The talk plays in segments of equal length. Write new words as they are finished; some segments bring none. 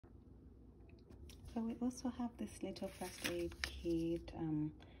So we also have this little first aid kit,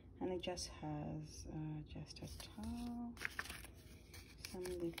 and it just has just a towel, some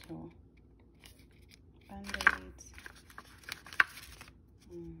little band-aids,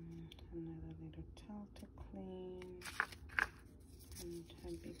 another little towel to clean, and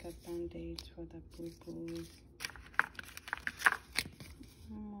a bigger band-aids for the boo-boos,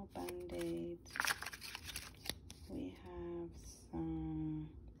 more band-aids. We have some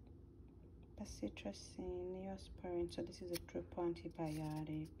bacitracin, Neosporin. So this is a triple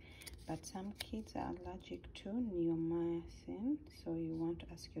antibiotic, but some kids are allergic to neomycin, so you want to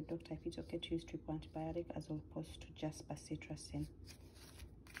ask your doctor if it's okay to use triple antibiotic as opposed to just bacitracin.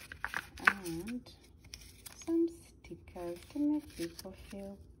 And some stickers to make people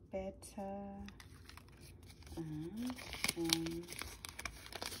feel better, and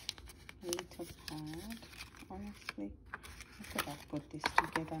a little pad. Honestly, I could have put this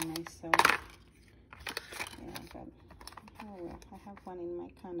together myself. Yeah, but oh well, I have one in my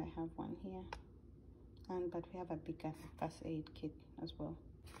car and I have one here, but we have a bigger first aid kit as well.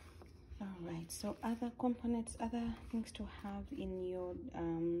 All right, so other components, other things to have in your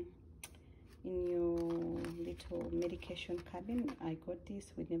little medication cabin. I got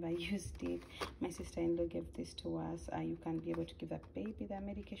this, we never used it. My sister-in-law gave this to us. You can be able to give that baby the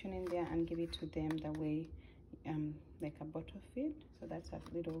medication in there and give it to them the way like a bottle feed. So that's a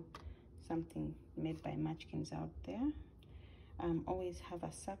little something made by Munchkins out there. Always have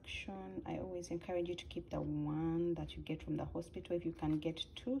a suction. I always encourage you to keep the one that you get from the hospital. If you can get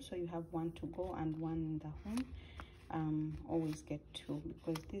two, so you have one to go and one in the home, always get two,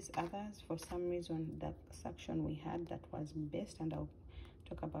 because these others, for some reason, that suction we had that was best, and I'll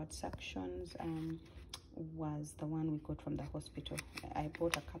talk about suctions, was the one we got from the hospital. I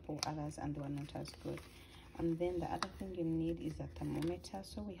bought a couple others and they were not as good. And then the other thing you need is a thermometer.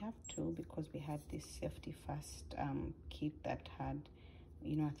 So we have two because we had this safety first kit that had,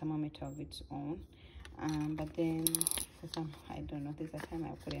 you know, a thermometer of its own. But then for some, I don't know, there's a time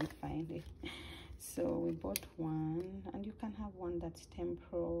I couldn't find it. So we bought one, and you can have one that's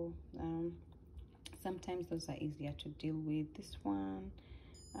temporal. Sometimes those are easier to deal with. This one,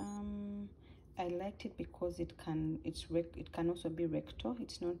 I liked it because it can also be rectal.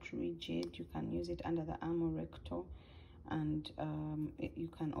 It's not rigid. You can use it under the arm or rectal, and you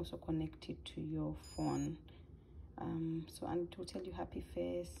can also connect it to your phone. So, and it will tell you happy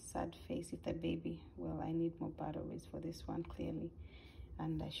face, sad face if the baby, well, I need more batteries for this one clearly,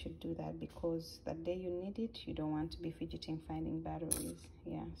 and I should do that because the day you need it, you don't want to be fidgeting finding batteries.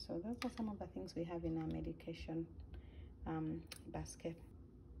 Yeah, so those are some of the things we have in our medication basket.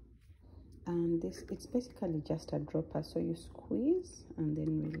 And it's basically just a dropper, so you squeeze and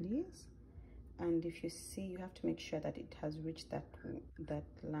then release, and if you see, you have to make sure that it has reached that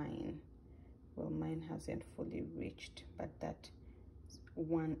line. Well, mine hasn't fully reached, but that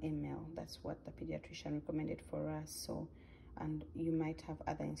 1 ml, that's what the pediatrician recommended for us. So, and you might have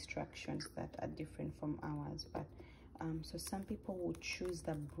other instructions that are different from ours, but so some people would choose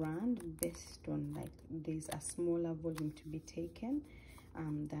the brand based on, like, there's a smaller volume to be taken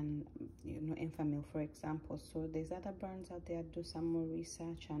than, you know, Enfamil, for example. So there's other brands out there. Do some more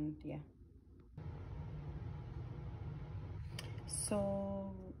research, and yeah.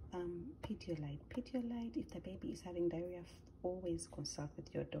 So Pedialyte, if the baby is having diarrhea, always consult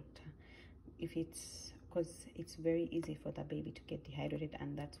with your doctor. If it's, because it's very easy for the baby to get dehydrated,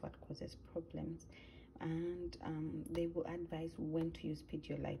 and that's what causes problems. And they will advise when to use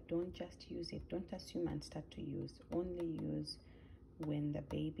Pedialyte. Don't just use it. Don't assume and start to use. Only use when the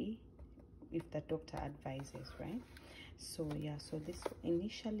baby, if the doctor advises, right? So yeah, so this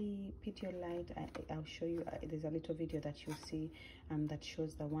initially Pedialyte, I'll show you, there's a little video that you'll see that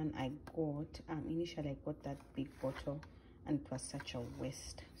shows the one I got. Initially I got that big bottle and it was such a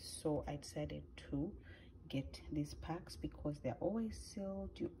waste, so I decided to get these packs because they're always sealed.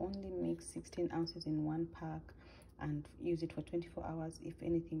 You only make 16 ounces in one pack and use it for 24 hours. If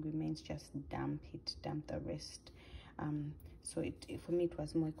anything remains, just dump the rest. So for me it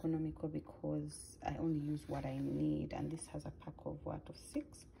was more economical because I only use what I need, and this has a pack of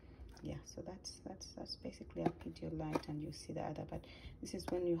 6. Yeah, so that's basically a Pedialyte, and you see the other. But this is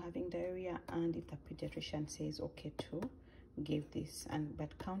when you're having diarrhea, and if the pediatrician says okay to give this,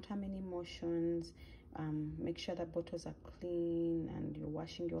 but count how many motions. Make sure the bottles are clean and you're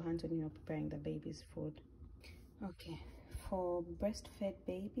washing your hands when you're preparing the baby's food. Okay, for breastfed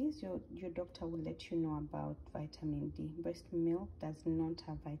babies, your doctor will let you know about vitamin D. Breast milk does not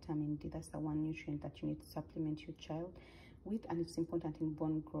have vitamin D. That's the one nutrient that you need to supplement your child with, and it's important in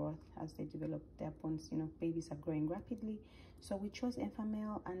bone growth as they develop their bones. You know, babies are growing rapidly, So we chose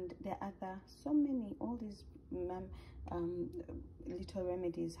Enfamil, and there are so many, all these Little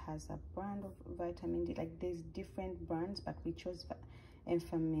Remedies has a brand of vitamin D, like there's different brands, but we chose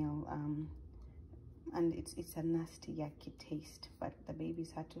Enfamil, and it's a nasty yucky taste, but the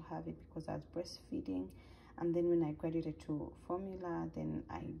babies had to have it because I was breastfeeding. And then when I graduated to formula, then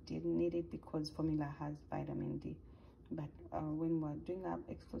I didn't need it because formula has vitamin D. But when we're doing our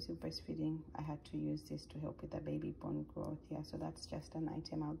exclusive breastfeeding, I had to use this to help with the baby bone growth. Yeah, so that's just an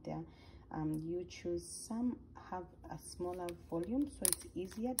item out there. You choose. Some have a smaller volume, so it's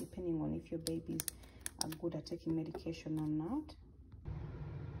easier depending on if your babies are good at taking medication or not.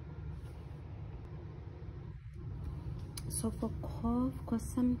 So for cough, because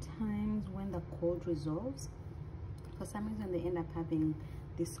sometimes when the cold resolves, for some reason they end up having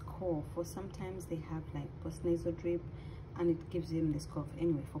this cough, or sometimes they have like postnasal drip and it gives them this cough.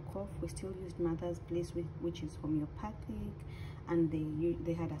 Anyway, for cough we still used Mother's Bliss, which is homeopathic, and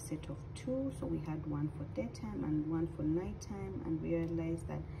they had a set of 2, so we had one for daytime and one for nighttime, and we realized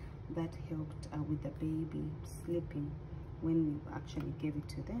that that helped with the baby sleeping when we actually gave it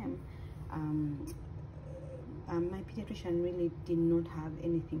to them. My pediatrician really did not have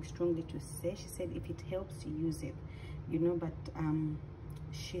anything strongly to say. She said if it helps, use it, you know, but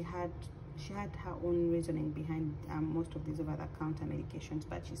she had her own reasoning behind most of these over-the-counter medications.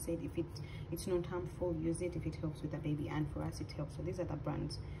 But she said if it's not harmful, use it if it helps with the baby, and for us it helps. So these are the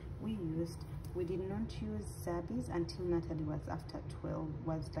brands we used. We did not use Zabis until Natalie was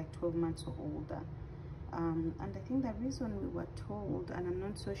like 12 months or older. And I think the reason we were told, and I'm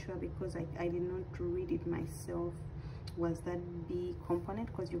not so sure because I did not read it myself, was that B component,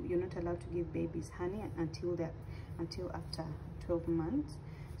 because you're not allowed to give babies honey until after 12 months.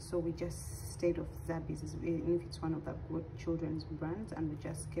 So we just stayed off Zabis, even if it's one of the good children's brands, and we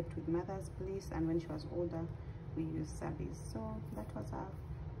just kept with Mother's Bliss, and when she was older we used Zabis. So that was our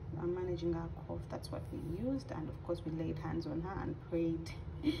managing our cough. That's what we used, and of course we laid hands on her and prayed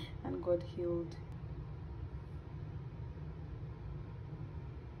and God healed.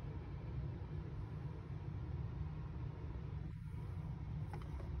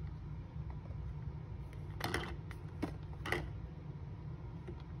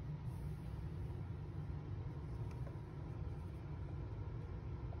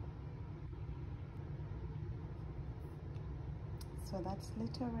 So that's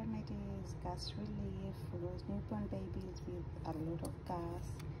Little Remedies gas relief for those newborn babies with a lot of gas.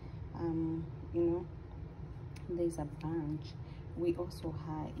 You know, there's a bunch. We also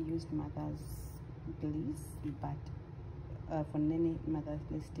used Mother's Bliss, but for Nene, Mother's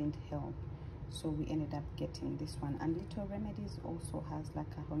Bliss didn't help, so we ended up getting this one. And Little Remedies also has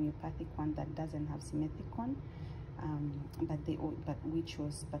like a homeopathic one that doesn't have simethicone, but we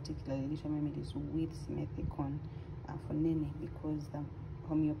chose particularly Little Remedies with simethicone for Nene, because the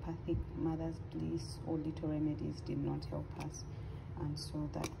homeopathic Mother's Bliss or Little Remedies did not help us, and so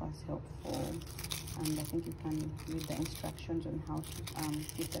that was helpful. And I think you can read the instructions on how to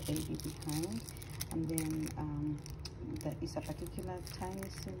keep the baby behind. And then it's a particular tiny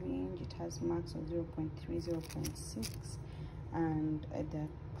syringe. It has marks of 0.3, 0.6, and the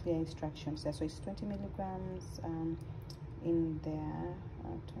clear instructions there. So it's 20 milligrams in there,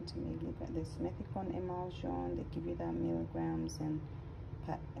 20 milligrams. There's simethicone emulsion. They give you the milligrams, and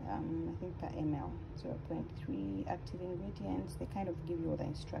per, I think per ml, 0.3 active ingredients. They kind of give you all the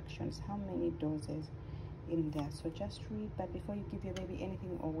instructions, how many doses in there. So just read, but before you give your baby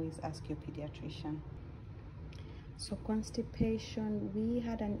anything, always ask your pediatrician. So constipation, we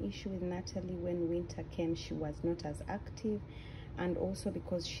had an issue with Natalie when winter came. She was not as active, and also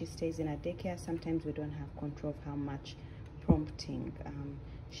because she stays in a daycare, sometimes we don't have control of how much prompting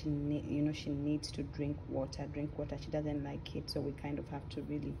she needs to drink water. She doesn't like it, so we kind of have to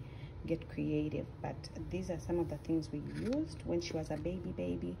really get creative. But these are some of the things we used when she was a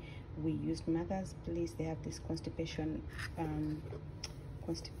baby. We used Mother's Bliss. They have this constipation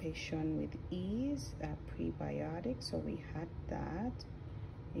with ease prebiotic, so we had that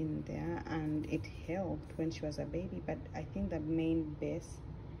in there, and it helped when she was a baby. But I think the main base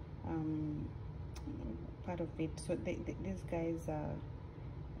part of it, so these guys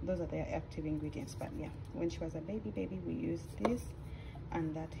those are their active ingredients. But yeah, when she was a baby we used this,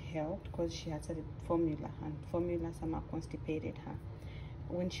 and that helped because she had started formula, and formula somehow constipated her.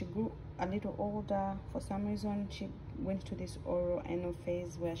 When she grew a little older, for some reason she went to this oral anal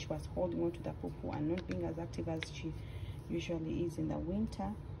phase where she was holding on to the poo-poo and not being as active as she usually is in the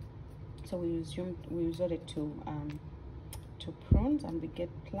winter. So we resorted to prunes, and we get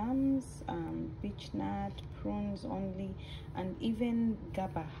plums, beech nut, prunes only, and even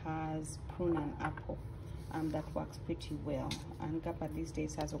GABA has prune and apple. that works pretty well. And Gapa these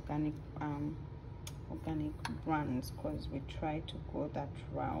days has organic brands, because we try to go that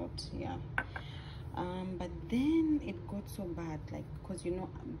route. Yeah. But then it got so bad, like, because you know,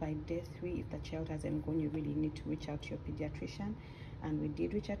 by day 3, if the child hasn't gone, you really need to reach out to your pediatrician. And we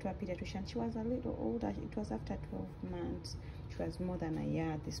did reach out to our pediatrician. She was a little older. It was after 12 months. She was more than a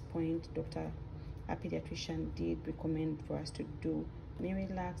year at this point. Our pediatrician did recommend for us to do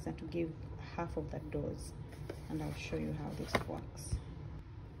Miralax and to give half of that dose. And I'll show you how this works.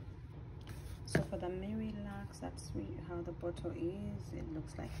 So for the Miralax, that's how the bottle is. It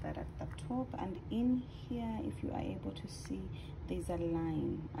looks like that at the top, and in here, if you are able to see, there's a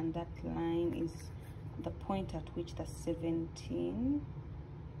line, and that line is the point at which the 17,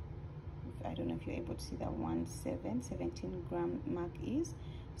 I don't know if you're able to see that 17 gram mark is.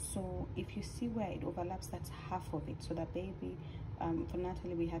 So if you see where it overlaps, that's half of it. So the baby, for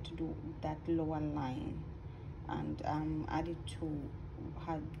Natalie, we had to do that lower line and add it to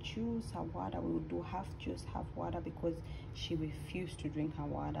her juice, her water. We would do half juice, half water, because she refused to drink her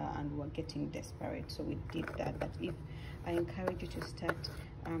water and we were getting desperate. So we did that. But if I encourage you to start,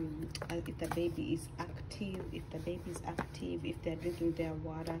 if the baby is active, if they're drinking their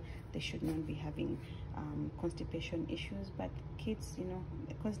water, they should not be having constipation issues. But kids, you know,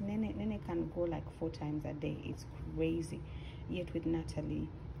 because Nene can go like 4 times a day. It's crazy. Yet with Natalie,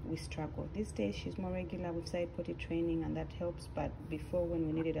 we struggle. These days she's more regular. We've started potty training and that helps, but before, when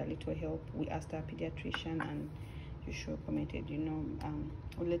we needed a little help, we asked our pediatrician and she recommended, you know,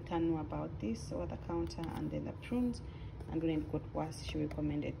 we let her know about this over the counter, and then the prunes, and when it got worse, she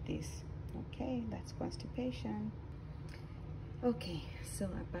recommended this. Okay, that's constipation. Okay, so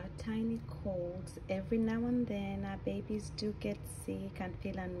about tiny colds. Every now and then our babies do get sick and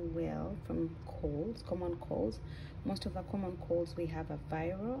feel unwell from colds, common colds. Most of our common colds, we have a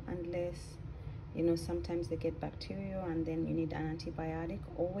viral, unless, you know, sometimes they get bacterial and then you need an antibiotic.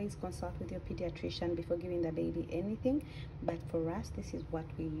 Always consult with your pediatrician before giving the baby anything. But for us, this is what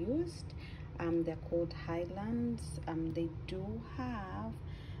we used. They're called Highlands. They do have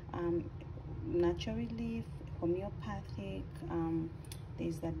natural relief, homeopathic,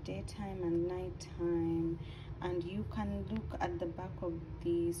 there's the daytime and nighttime, and you can look at the back of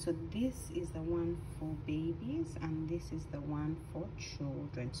these. So this is the one for babies and this is the one for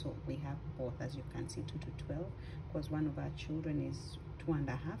children. So we have both, as you can see, 2 to 12, because one of our children is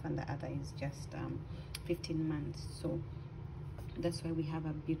 2.5 and the other is just 15 months. So that's why we have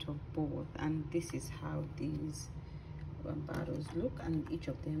a bit of both. And this is how these bottles look, and each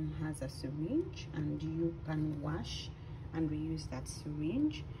of them has a syringe, and you can wash and reuse that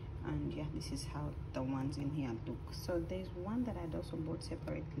syringe. And yeah, this is how the ones in here look. So there's one that I'd also bought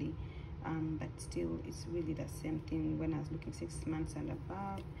separately, but still it's really the same thing. When I was looking 6 months and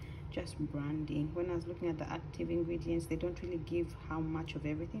above, just branding. When I was looking at the active ingredients, they don't really give how much of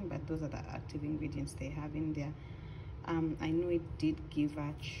everything, but those are the active ingredients they have in there. I know it did give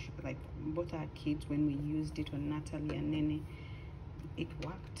us, like, both our kids, when we used it on Natalie and Nene, it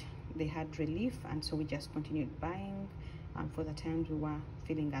worked. They had relief, and so we just continued buying for the times we were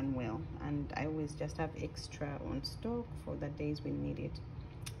feeling unwell. And I always just have extra on stock for the days we need it.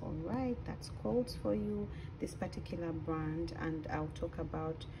 All right, that's colds for you, this particular brand. And I'll talk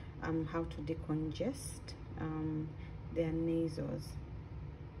about how to decongest their nasals.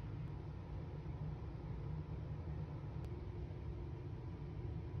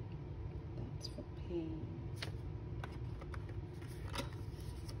 For pain.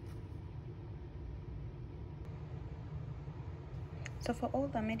 So for all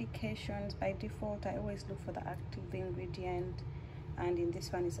the medications, by default, I always look for the active ingredient, and in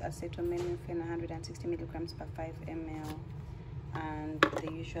this one is acetaminophen, 160 milligrams per 5 ml, and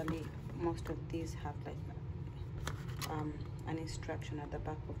they usually, most of these have like an instruction at the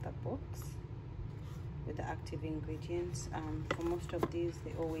back of the box with the active ingredients. For most of these,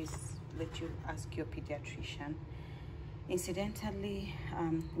 they always let you ask your pediatrician. Incidentally,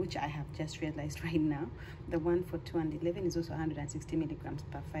 which I have just realized right now, the one for 2 and 11 is also 160 milligrams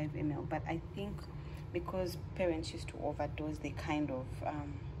per 5 ml. But I think because parents used to overdose, they kind of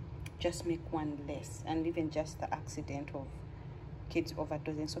just make one less, and even just the accident of kids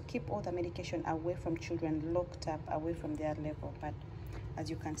overdosing. So keep all the medication away from children, locked up, away from their level. But as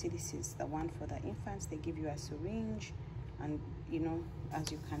you can see, this is the one for the infants. They give you a syringe, and you know,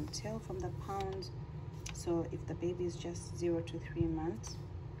 as you can tell from the pounds, so if the baby is just 0 to 3 months,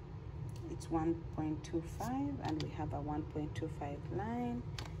 it's 1.25, and we have a 1.25 line.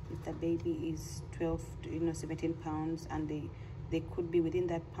 If the baby is 12 to 17 pounds, and they could be within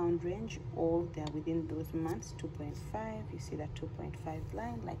that pound range, or they're within those months, 2.5. You see that 2.5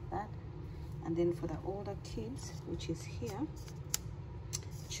 line like that. And then for the older kids, which is here,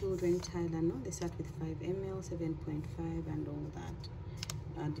 children Tylenol, they start with 5 ml, 7.5, and all that,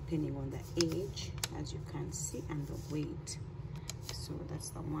 depending on the age, as you can see, and the weight. So that's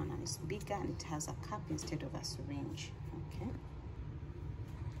the one, and it's bigger, and it has a cup instead of a syringe. Okay.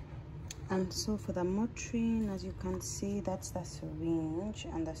 And so for the Motrin, as you can see, that's the syringe,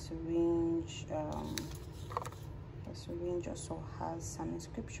 and the syringe also has some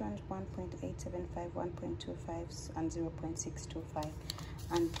inscriptions: 1.875, 1.25, and 0.625,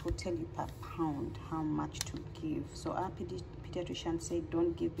 and it will tell you per pound how much to give. So our pediatrician said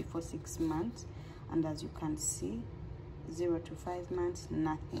don't give before 6 months, and as you can see, 0 to 5 months,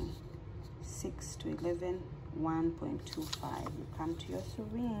 nothing. 6 to 11, 1.25. You come to your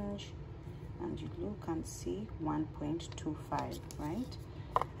syringe and you look and see 1.25, right?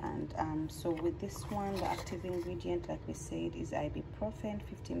 And so with this one, the active ingredient, like we said, is ibuprofen,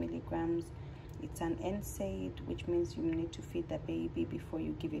 50 milligrams. It's an NSAID, which means you need to feed the baby before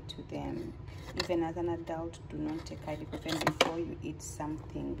you give it to them. Even as an adult, do not take ibuprofen before you eat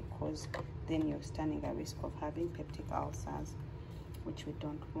something, because then you're standing a risk of having peptic ulcers, which we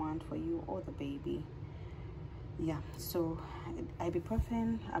don't want for you or the baby. Yeah, so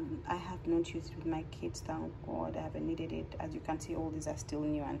ibuprofen, I have not used it with my kids, thank God. I haven't needed it. As you can see, all these are still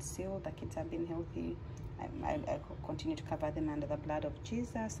new and sealed. The kids have been healthy. I continue to cover them under the blood of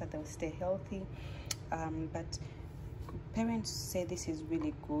Jesus, so they'll stay healthy. But parents say this is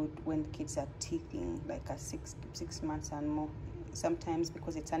really good when kids are teething, like at six months and more. Sometimes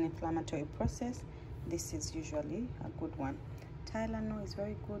because it's an inflammatory process, this is usually a good one. Tylenol is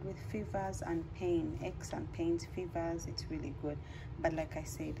very good with fevers and pain, aches and pains, fevers. It's really good. But like I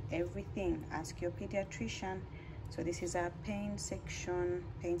said, everything, ask your pediatrician. So this is our pain section,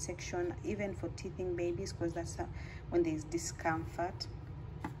 even for teething babies, because that's when there's discomfort.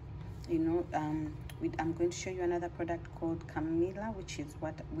 You know, I'm going to show you another product called Camilla, which is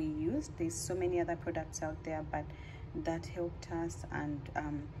what we use. There's so many other products out there, but that helped us, and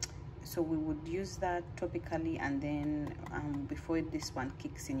so we would use that topically, and then before this one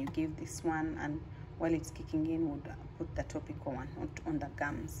kicks in, you give this one, and while it's kicking in, we'll put the topical one on the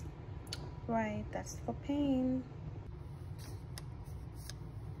gums. Right, that's for pain.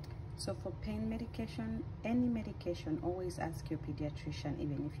 So for pain medication, any medication, always ask your pediatrician.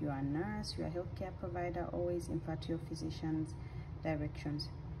 Even if you are a nurse, you're a healthcare provider, always refer to your physician's directions.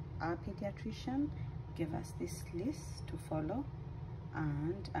 Our pediatrician gave us this list to follow,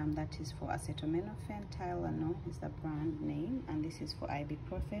 and that is for acetaminophen. Tylenol is the brand name, and this is for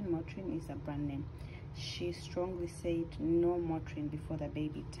ibuprofen. Motrin is the brand name. She strongly said no Motrin before the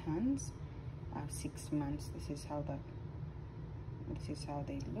baby turns 6 months. This is how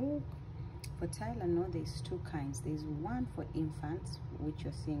they look. For Tylenol, there's 2 kinds. There's one for infants, which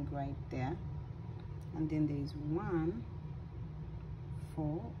you're seeing right there, and then there's one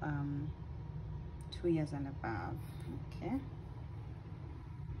for 2 years and above. Okay.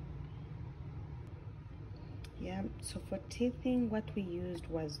 Yeah, so for teething, what we used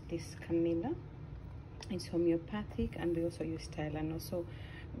was this Camilla. It's homeopathic, and we also use Tylenol. So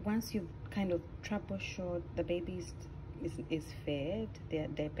once you've kind of troubleshot, the baby is fed, their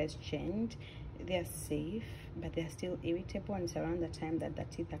diapers changed, they're safe, but they're still irritable, and it's around the time that the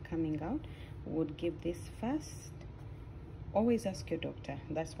teeth are coming out, we would give this first. Always ask your doctor,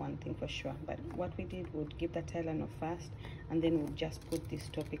 that's one thing for sure. But what we did, would give the Tylenol first, and then we'll just put this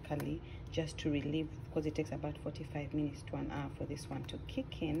topically just to relieve, because it takes about 45 minutes to an hour for this one to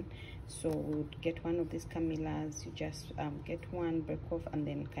kick in. So we would get one of these Camillas. You just get one, break off, and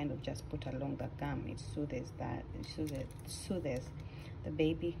then kind of just put along the gum. It soothes the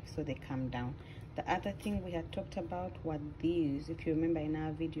baby, so they calm down. The other thing we had talked about were these. If you remember in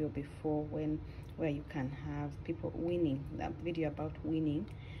our video before, where you can have people weaning, that video about weaning,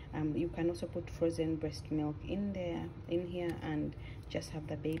 you can also put frozen breast milk in here, and just have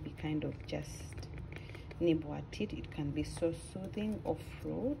the baby kind of just nibble at it. It can be so soothing, or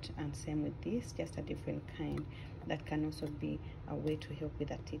fruit, and same with this, just a different kind. That can also be a way to help with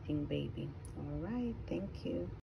a teething baby. All right, thank you.